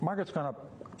Market's gone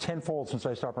up tenfold since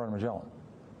I stopped running Magellan.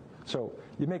 So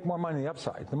you make more money on the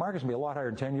upside. The market's going to be a lot higher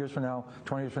in 10 years from now,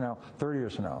 20 years from now, 30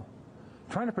 years from now.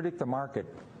 Trying to predict the market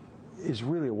is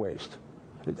really a waste.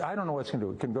 I don't know what it's going to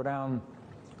do. It can go down.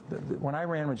 When I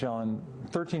ran Magellan,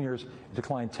 13 years, it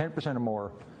declined 10% or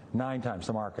more, 9 times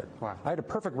the market. Wow. I had a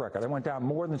perfect record. I went down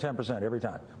more than 10% every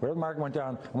time. Wherever the market went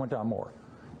down, I went down more.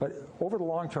 But over the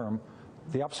long term,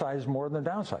 the upside is more than the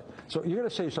downside. So you're going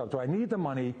to say to yourself, do I need the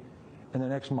money in the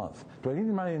next month? Do I need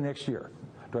the money in the next year?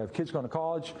 Do I have kids going to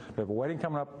college? Do I have a wedding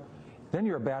coming up? Then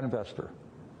you're a bad investor.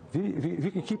 If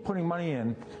you can keep putting money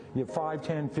in, you have 5,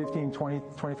 10, 15, 20,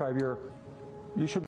 25 year, you should